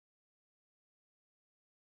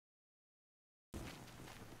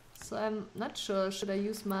So I'm not sure. Should I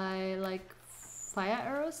use my like fire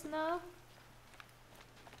arrows now?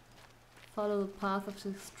 Follow the path of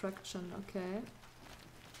destruction. Okay.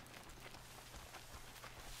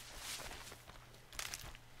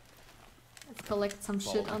 Let's collect some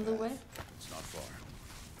shit on the way. It's not far.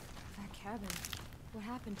 That cabin. What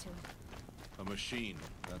happened to it? A machine,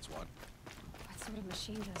 that's what. What sort of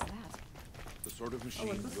machine does that? The sort of machine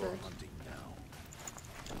what was you're it? hunting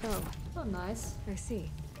now. Oh, Oh, nice. I see.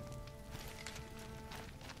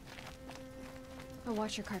 I'll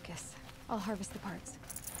watch your carcass. I'll harvest the parts.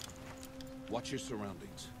 Watch your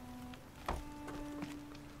surroundings.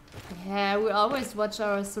 Yeah, we always watch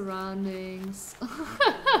our surroundings.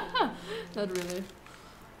 Not really.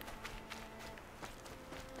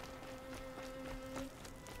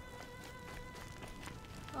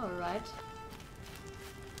 Alright.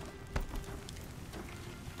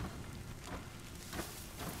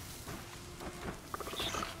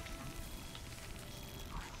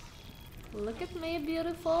 Look at me,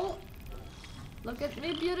 beautiful. Look at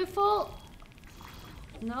me, beautiful.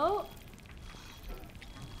 No.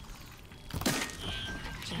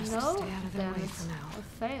 Just No. stay out of their Damn way it. for now. I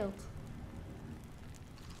failed.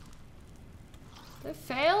 Did I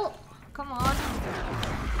fail? Come on.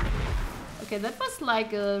 Okay, that was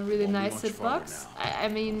like a really Won't be nice much farther hitbox. now. I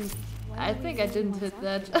mean, Why I are we think the I only didn't ones hit out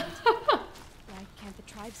that. here yet? Why can't the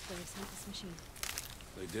tribe's braves hunt this machine?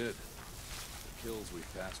 They did. The kills we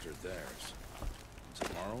passed are theirs.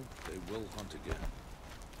 Tomorrow, they will hunt again.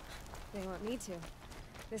 They won't need to.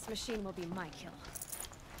 This machine will be my kill.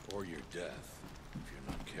 Or your death, if you're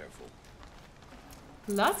not careful.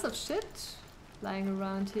 Lots of shit lying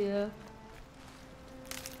around here.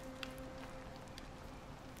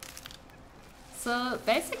 So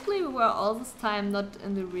basically we were all this time not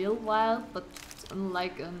in the real wild, but in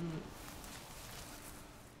like an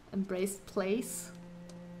embraced place.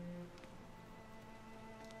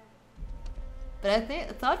 But I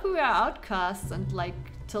thought we were outcasts and like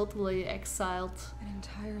totally exiled. An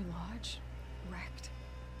entire lodge? Wrecked?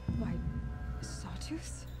 By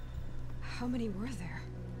Sawtooths? How many were there?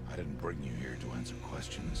 I didn't bring you here to answer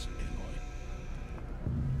questions,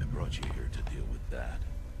 Aloy. I brought you here to deal with that.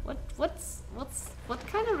 What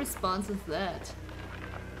kind of response is that?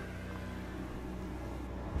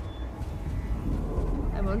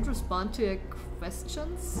 I won't respond to your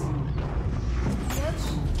questions yet.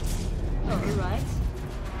 Oh, alright.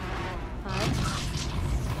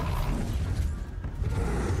 Hi.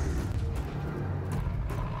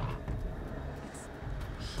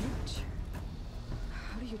 It's huge.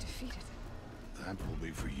 How do you defeat it? That will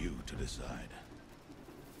be for you to decide.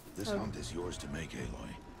 This Oh. hunt is yours to make,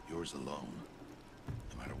 Aloy. Yours alone.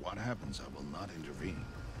 No matter what happens, I will not intervene.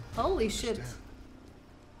 Holy shit. Understand?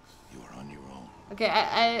 You are on your own. Okay,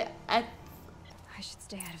 I I should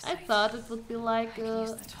stay out of I sight. thought it would be like I can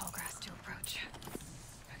use the tall grass to approach.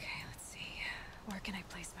 Okay, let's see. Where can I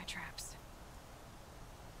place my traps?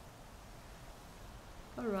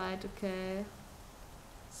 alright, okay.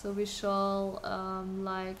 So we shall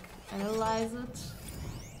like analyze it.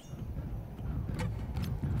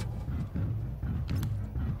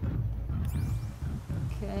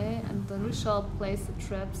 Okay, and then we shall place the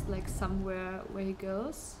traps like somewhere where he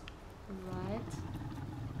goes. Alright.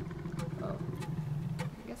 Oh.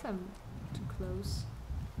 I guess I'm too close.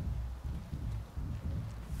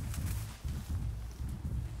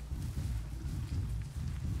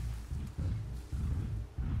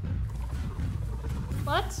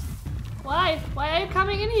 What? Why? Why are you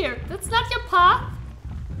coming in here? That's not your path.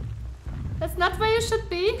 That's not where you should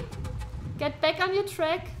be. Get back on your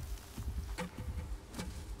track.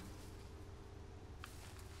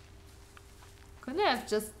 Couldn't I have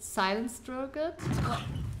just silent stroke it? What?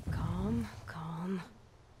 Calm, calm.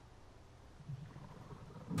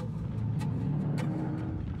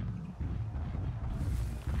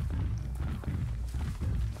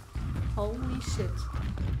 Holy shit.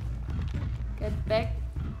 Get back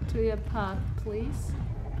to your path, please.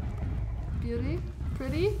 Beauty?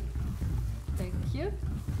 Pretty? Thank you.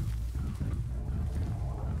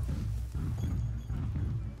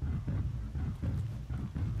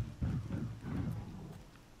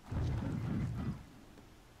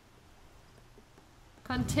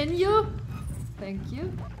 Continue. Thank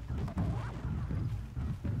you.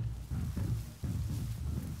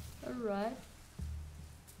 Alright.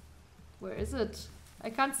 Where is it? I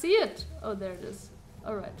can't see it. Oh, there it is.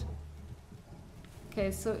 Alright.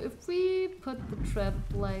 Okay, so if we put the trap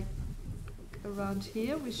like around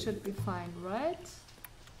here, we should be fine, right?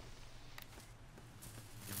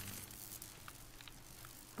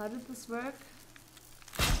 How did this work?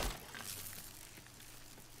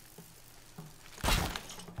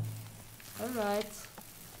 Alright.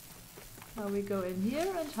 Now we go in here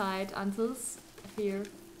and hide until it's here.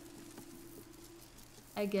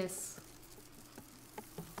 I guess.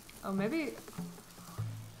 Oh, maybe...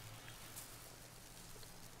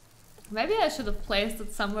 Maybe I should have placed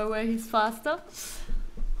it somewhere where he's faster.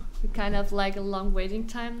 We kind of like a long waiting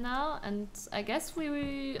time now, and I guess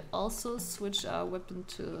we also switch our weapon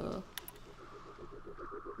to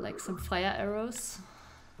like some fire arrows.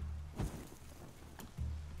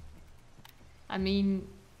 I mean,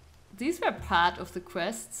 these were part of the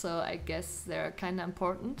quest, so I guess they're kind of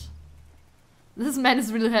important. This man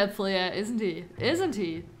is really helpful, yeah, isn't he? Isn't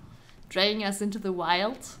he? Dragging us into the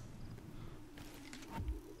wild.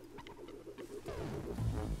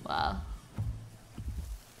 Wow.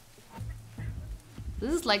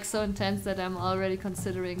 This is like so intense that I'm already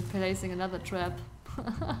considering placing another trap.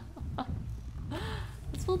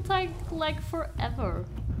 This will take like forever.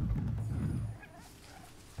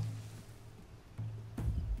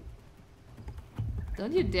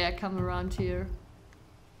 Don't you dare come around here.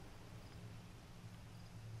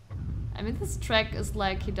 I mean, this track is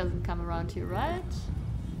like he doesn't come around here, right?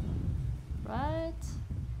 Right?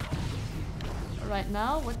 Right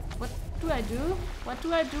now, what do I do? What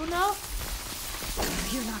do I do now?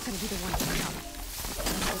 You're not gonna be the one to come.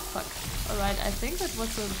 Oh fuck. Alright, I think that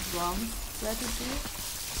was a wrong strategy.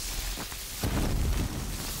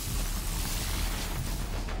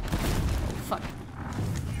 Oh fuck.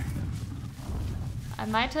 I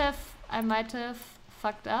might have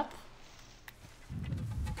fucked up.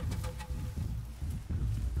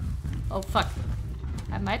 Oh fuck.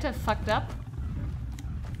 I might have fucked up.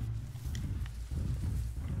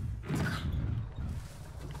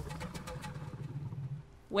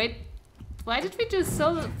 Wait, why did we do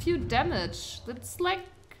so few damage? That's like...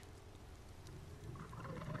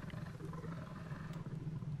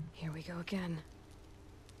 Here we go again.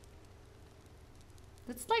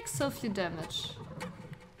 That's like so few damage.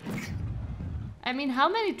 I mean, how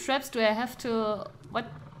many traps do I have to... What?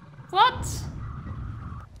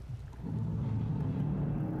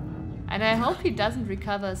 And I hope he doesn't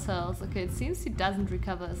recover his health. Okay, it seems he doesn't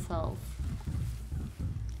recover his health.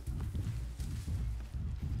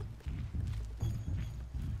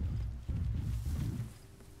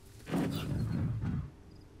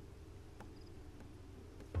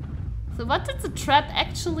 So what did the trap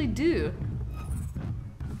actually do?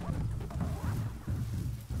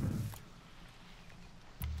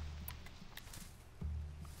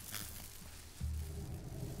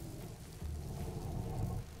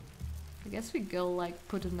 I guess we go like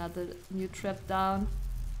put another new trap down.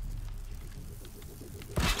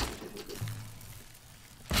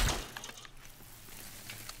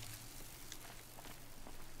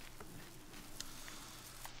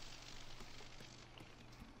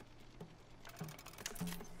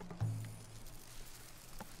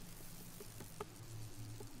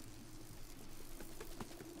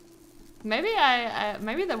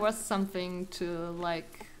 Maybe there was something to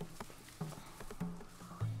like...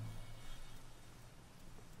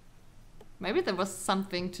 Maybe there was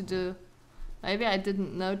something to do. Maybe I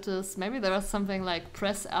didn't notice. Maybe there was something like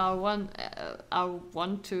press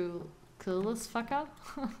R1 to kill this fucker.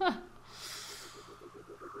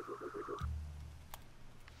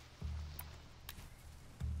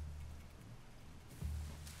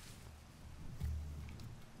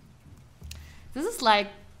 This is like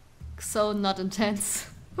so not intense.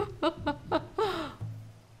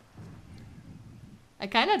 I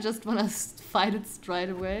kinda just wanna fight it straight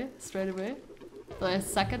away. So I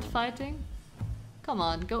suck at fighting. Come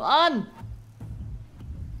on, go on!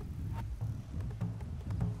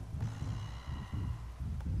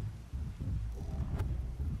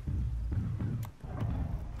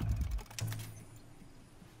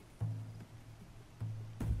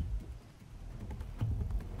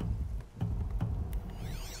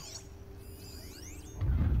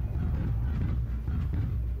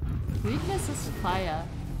 Weakness is fire.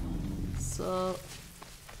 So...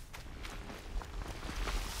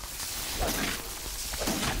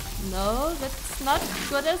 No, that's not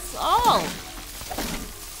good at all.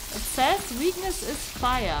 It says weakness is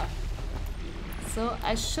fire. So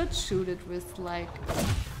I should shoot it with like...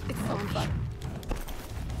 Oh fuck.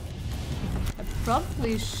 I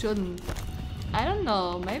probably shouldn't. I don't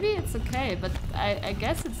know, maybe it's okay, but I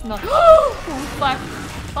guess it's not. Oh fuck!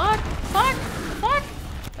 Fuck! Fuck! Fuck!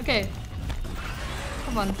 Okay.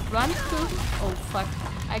 Come on, run to... Oh fuck.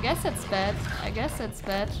 I guess that's bad.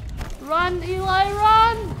 Run, Eli,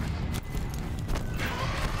 run!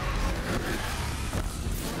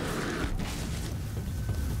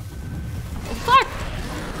 Oh fuck!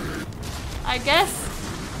 I guess...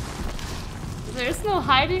 There's no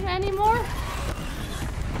hiding anymore?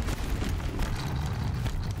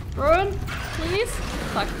 Burn, please.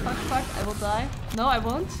 Fuck, fuck, fuck. I will die. No, I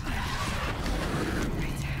won't.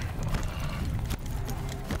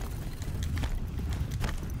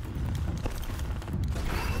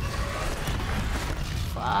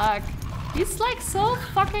 Fuck. He's like so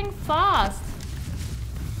fucking fast.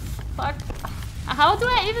 Fuck. How do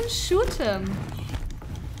I even shoot him?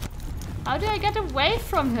 How do I get away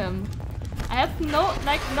from him? I have no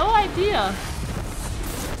idea.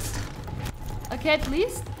 Okay, at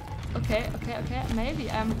least. Okay. Maybe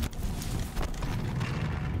I'm. It'd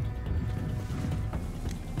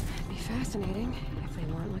be fascinating if they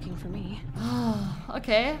weren't looking for me.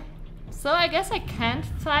 Okay. So I guess I can't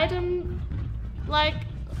fight him like.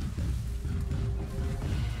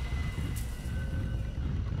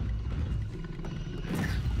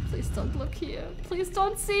 Please don't look here. Please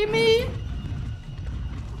don't see me.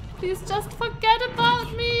 Please just forget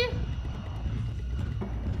about me.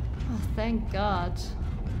 Oh, thank God.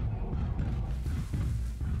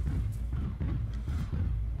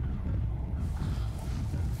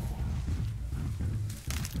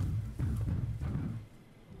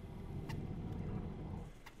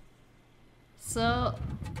 So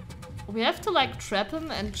we have to like trap him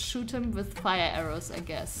and shoot him with fire arrows, I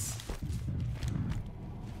guess.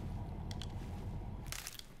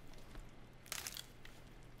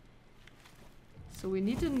 So we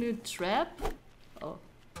need a new trap. Oh,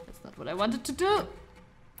 that's not what I wanted to do.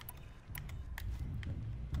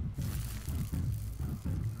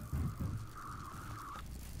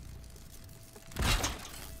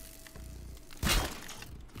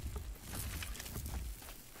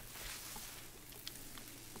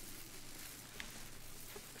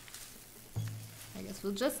 I guess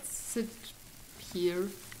we'll just sit here.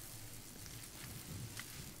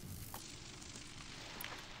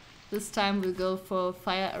 This time we'll go for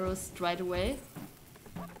fire arrows right away.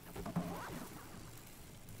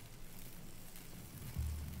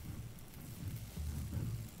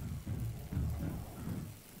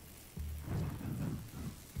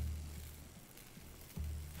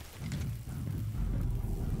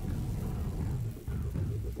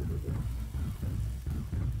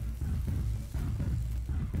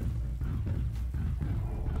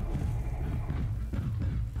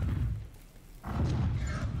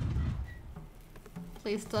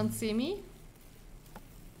 Please don't see me.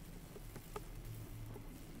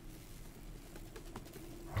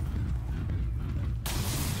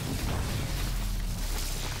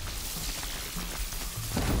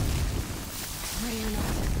 I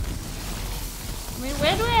mean,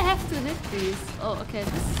 where do I have to hit these? Oh, okay,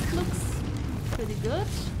 this looks pretty good,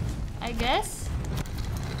 I guess.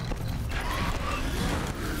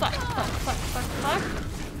 Fuck, fuck, fuck, fuck, fuck.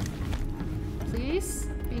 Please,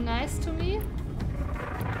 be nice to me.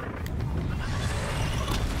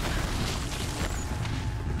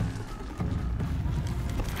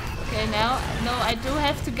 Okay, now, no, I do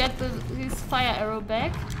have to get his fire arrow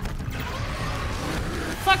back.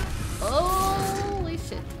 Fuck! Holy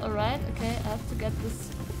shit. Alright, okay, I have to get this.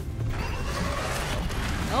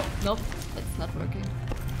 Nope, nope, it's not working.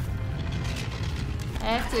 I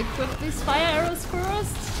have to equip these fire arrows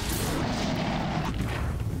first.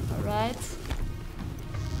 Alright.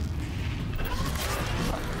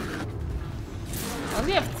 I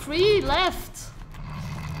only have 3 left.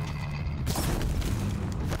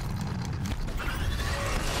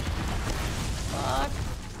 Fuck.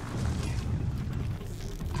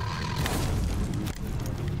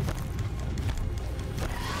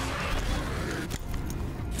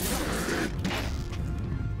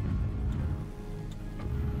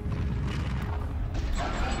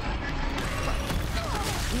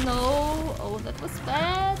 No. Oh, that was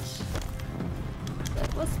bad.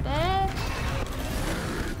 That was bad.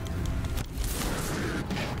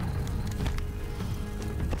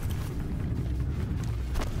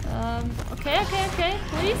 Okay.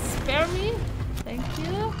 Please spare me. Thank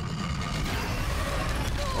you.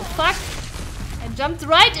 Oh, fuck. I jumped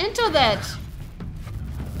right into that.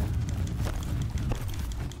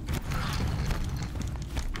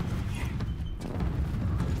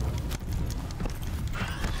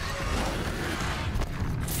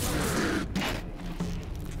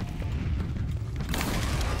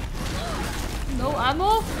 No ammo?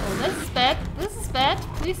 Oh, this is bad. This is bad.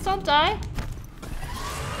 Please don't die.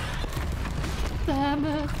 Damn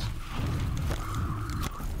it.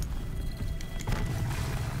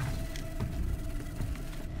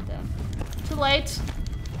 Damn. Too late.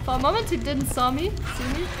 For a moment he didn't see me.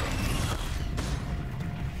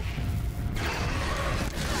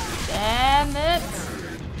 Damn it.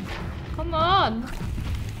 Come on.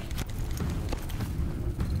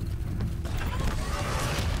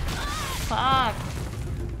 Fuck.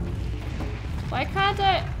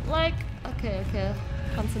 Okay, okay.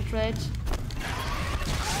 Concentrate.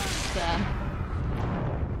 Damn.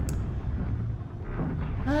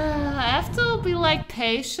 I have to be like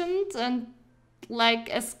patient and like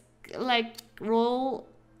roll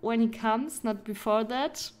when he comes, not before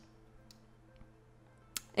that.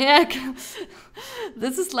 Yeah,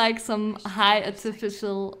 this is like some high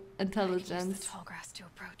artificial intelligence. Use the tall grass to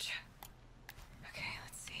approach. Okay,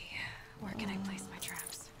 let's see. Where can I place my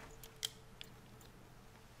traps?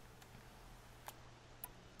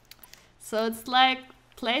 So it's like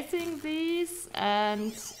placing these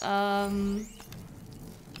and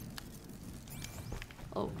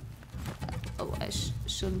oh, I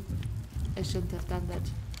shouldn't have done that.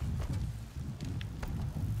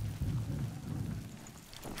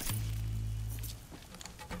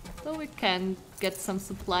 So we can get some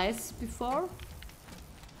supplies before.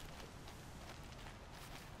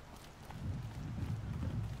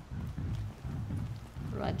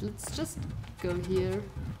 Right, let's just go here.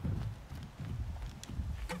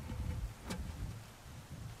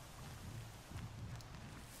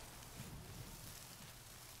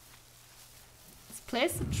 Let's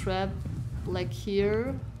place a trap like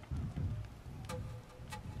here.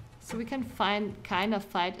 So we can kind of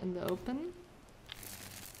fight in the open.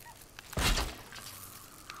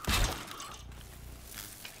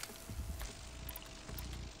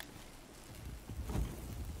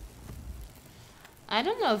 I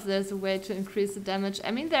don't know if there's a way to increase the damage.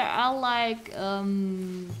 I mean, there are like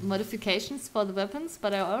modifications for the weapons,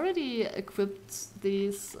 but I already equipped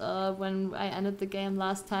these when I ended the game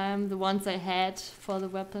last time, the ones I had for the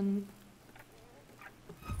weapon.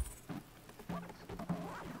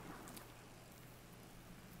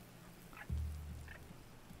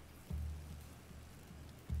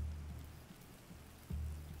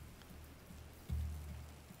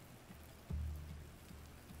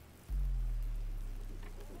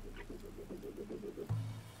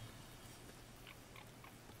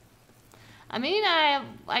 I mean,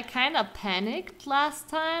 I kind of panicked last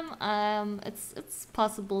time. It's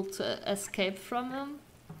possible to escape from him.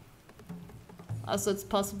 Also, it's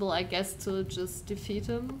possible, I guess, to just defeat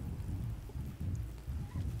him.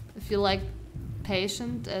 If you're like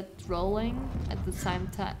patient at rolling at the same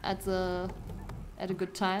time, at a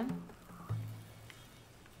good time.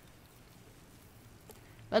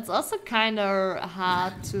 But it's also kind of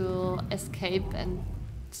hard to escape and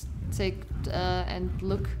take and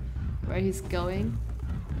look where he's going.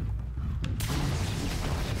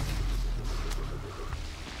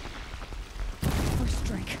 First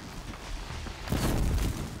strike.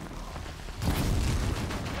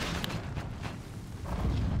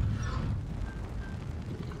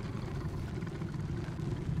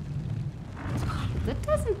 That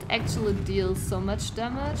doesn't actually deal so much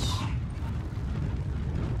damage.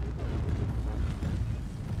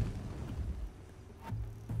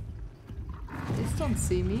 Please don't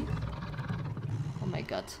see me. Oh my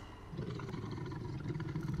god.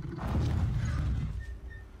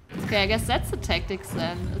 Okay, I guess that's the tactics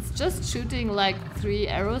then. It's just shooting like 3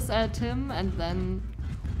 arrows at him and then...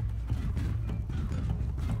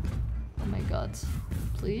 Oh my god.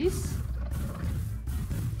 Please?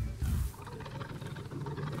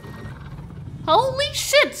 Holy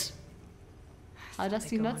shit! How does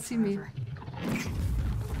he not see me?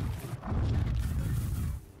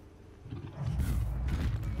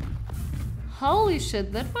 Holy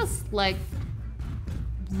shit, that was like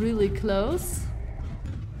really close.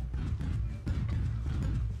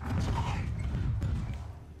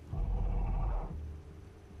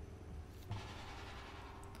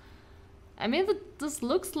 I mean, this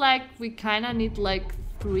looks like we kinda need like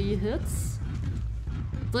 3 hits.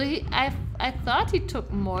 So I thought he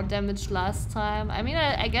took more damage last time. I mean,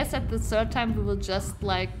 I guess at the 3rd time we will just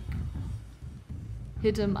like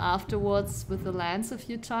hit him afterwards with the lance a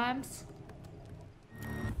few times.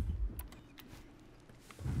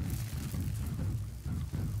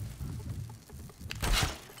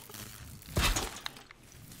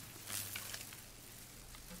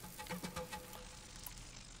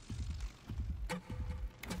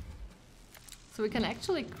 So we can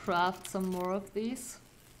actually craft some more of these.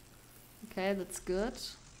 Okay, that's good.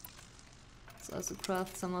 Let's also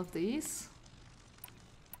craft some of these.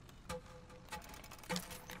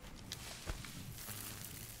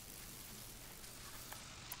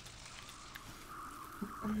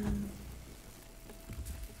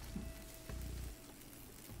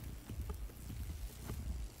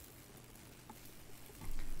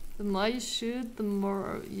 The more you shoot, the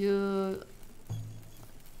more you...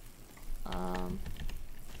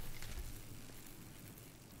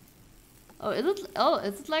 Oh,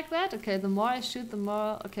 is it like that? Okay, the more I shoot, the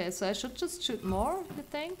more... Okay, so I should just shoot more, you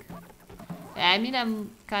think? I mean, I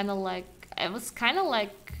was kind of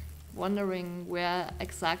like wondering where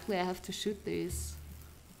exactly I have to shoot these.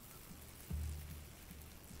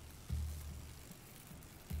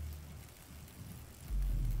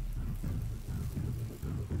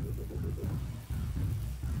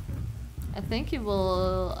 I think he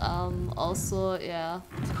will also, yeah,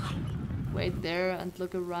 wait there and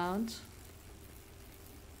look around.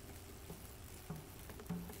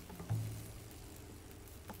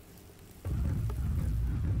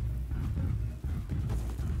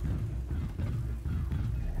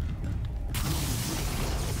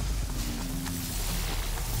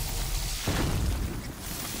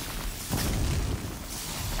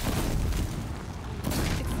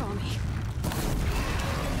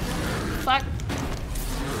 Fuck.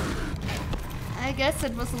 I guess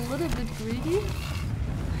it was a little bit greedy.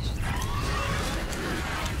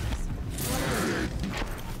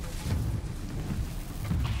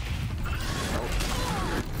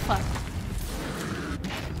 Fuck.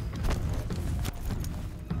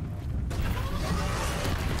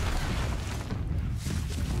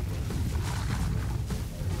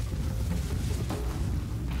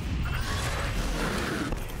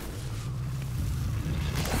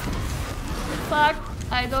 Fuck,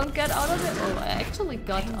 I don't get out of it. Oh, I actually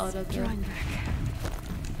got out of it.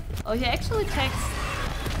 Oh, he actually takes...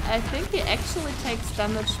 I think he actually takes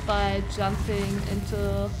damage by jumping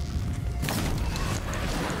into...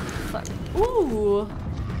 Fuck. Ooh!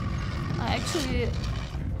 I actually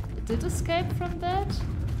did escape from that.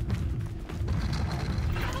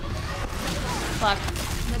 Fuck,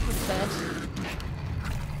 that was bad.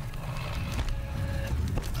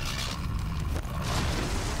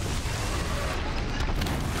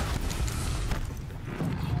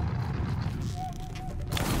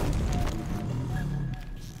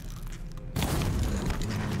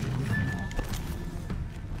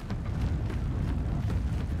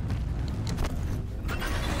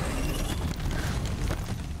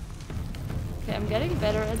 I'm getting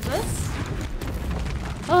better at this.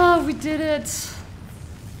 Oh, we did it.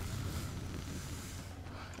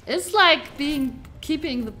 It's like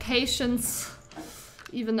keeping the patience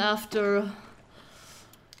even after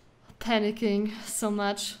panicking so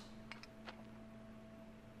much.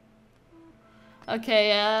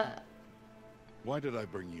 Okay, Why did I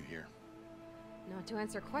bring you here? Not to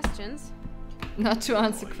answer questions. Not to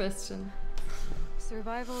answer question.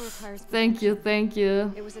 Survival requires... Thank you, thank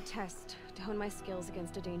you. It was a test to hone my skills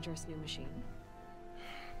against a dangerous new machine.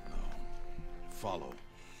 No. Follow.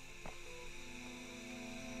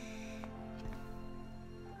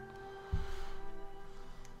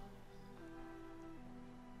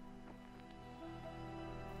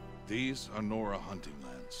 These are Nora hunting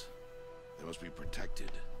lands. They must be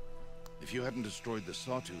protected. If you hadn't destroyed the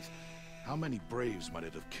Sawtooth, how many Braves might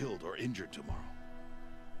it have killed or injured tomorrow?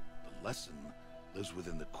 The lesson lives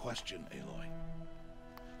within the question, Aloy.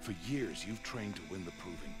 For years, you've trained to win the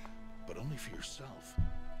proving, but only for yourself.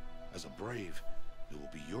 As a Brave, it will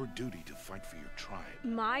be your duty to fight for your tribe.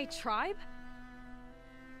 My tribe?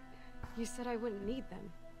 You said I wouldn't need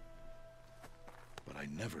them. But I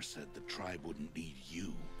never said the tribe wouldn't need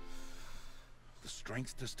you. The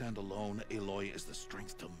strength to stand alone, Aloy, is the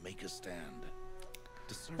strength to make a stand.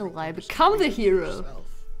 Aloy, become the hero. Yourself.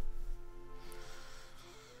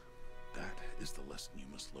 That is the lesson you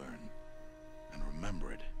must learn. And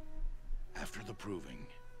remember it. After the proving.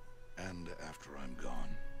 And after I'm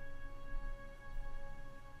gone.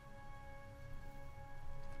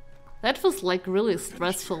 That was like really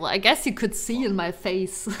stressful. I guess you could see in my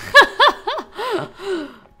face.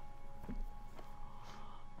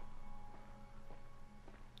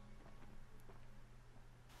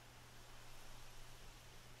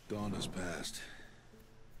 Dawn has passed.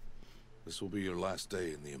 This will be your last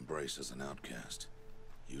day in the Embrace as an outcast.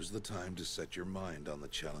 Use the time to set your mind on the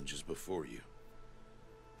challenges before you.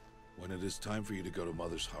 When it is time for you to go to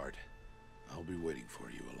Mother's Heart, I'll be waiting for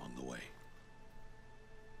you along the way.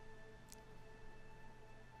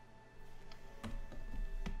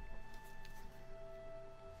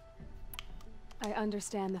 I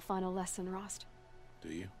understand the final lesson, Rost. Do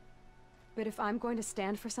you? But if I'm going to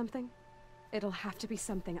stand for something, it'll have to be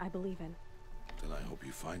something I believe in. Then I hope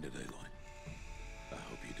you find it, Aloy. I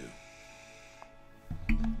hope you do.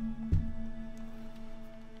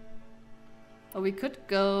 Oh, we could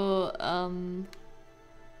go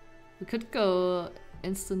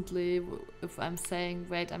instantly if I'm saying,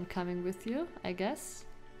 wait, I'm coming with you, I guess.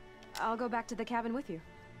 I'll go back to the cabin with you.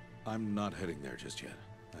 I'm not heading there just yet.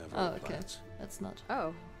 I have other plans. That's not.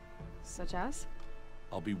 Oh, such as?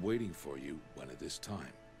 I'll be waiting for you when it is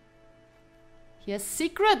time. He has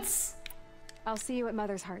secrets! I'll see you at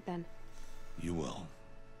Mother's Heart then. You will.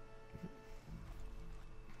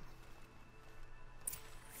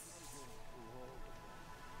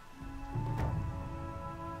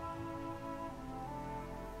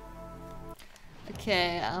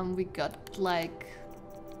 Okay, we got like...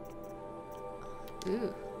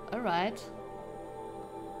 Ooh, alright.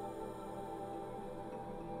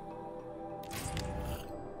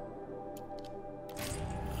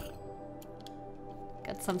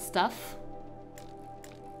 Got some stuff.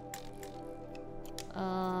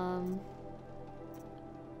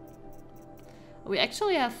 We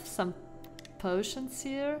actually have some potions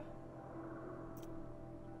here.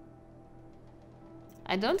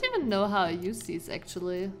 I don't even know how I use these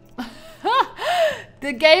actually.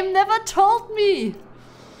 The game never told me!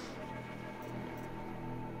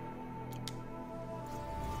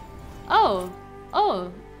 Oh!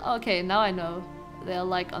 Oh! Okay, now I know. They're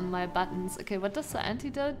like on my buttons. Okay, what does the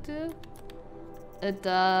antidote do? It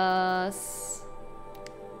does...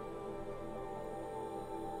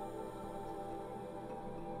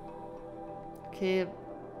 Okay,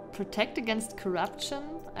 protect against corruption?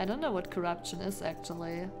 I don't know what corruption is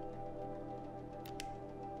actually.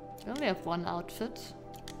 We only have one outfit.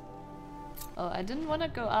 Oh, I didn't want to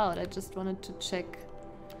go out, I just wanted to check.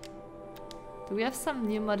 Do we have some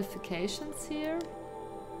new modifications here?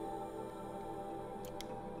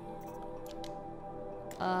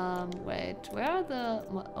 Wait, where are the...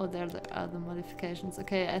 Oh, there are the modifications.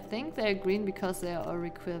 Okay, I think they're green because they are all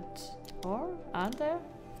equipped. Or, aren't they?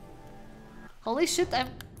 Holy shit, I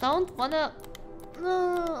don't wanna...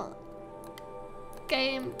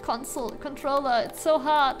 Game, console, controller, it's so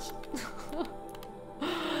hard.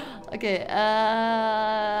 Okay,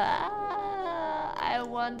 I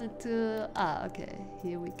wanted to... Ah, okay,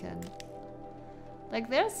 here we can... Like,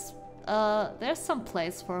 there's some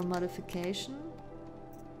place for modification.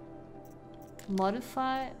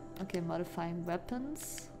 Modify... Okay, modifying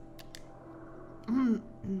weapons.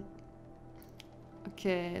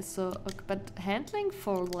 Okay, so... But handling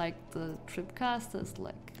for, like, the tripcaster is,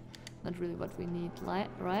 like, not really what we need, right?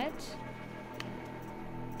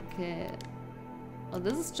 Okay. Oh,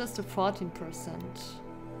 this is just a 14%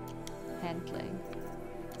 handling.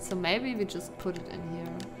 So maybe we just put it in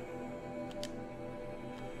here.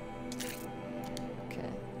 Okay.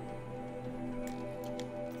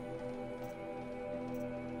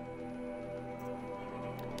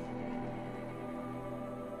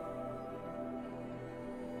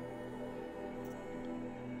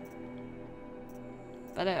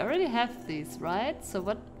 But I already have these, right? So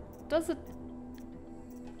what does it...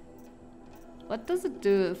 What does it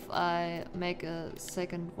do if I make a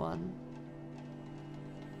second one?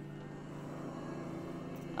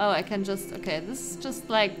 Oh, I can just... Okay, this is just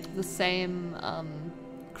like the same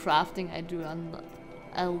crafting I do on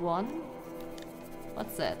L1.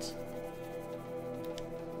 What's that?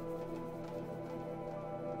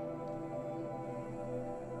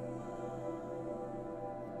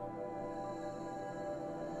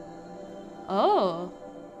 Oh,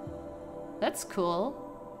 that's cool.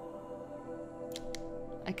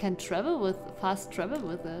 I can travel with fast travel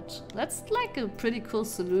with it. That's like a pretty cool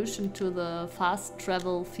solution to the fast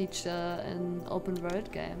travel feature in open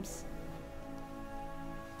world games.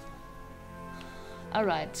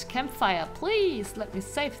 Alright, campfire, please let me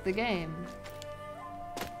save the game.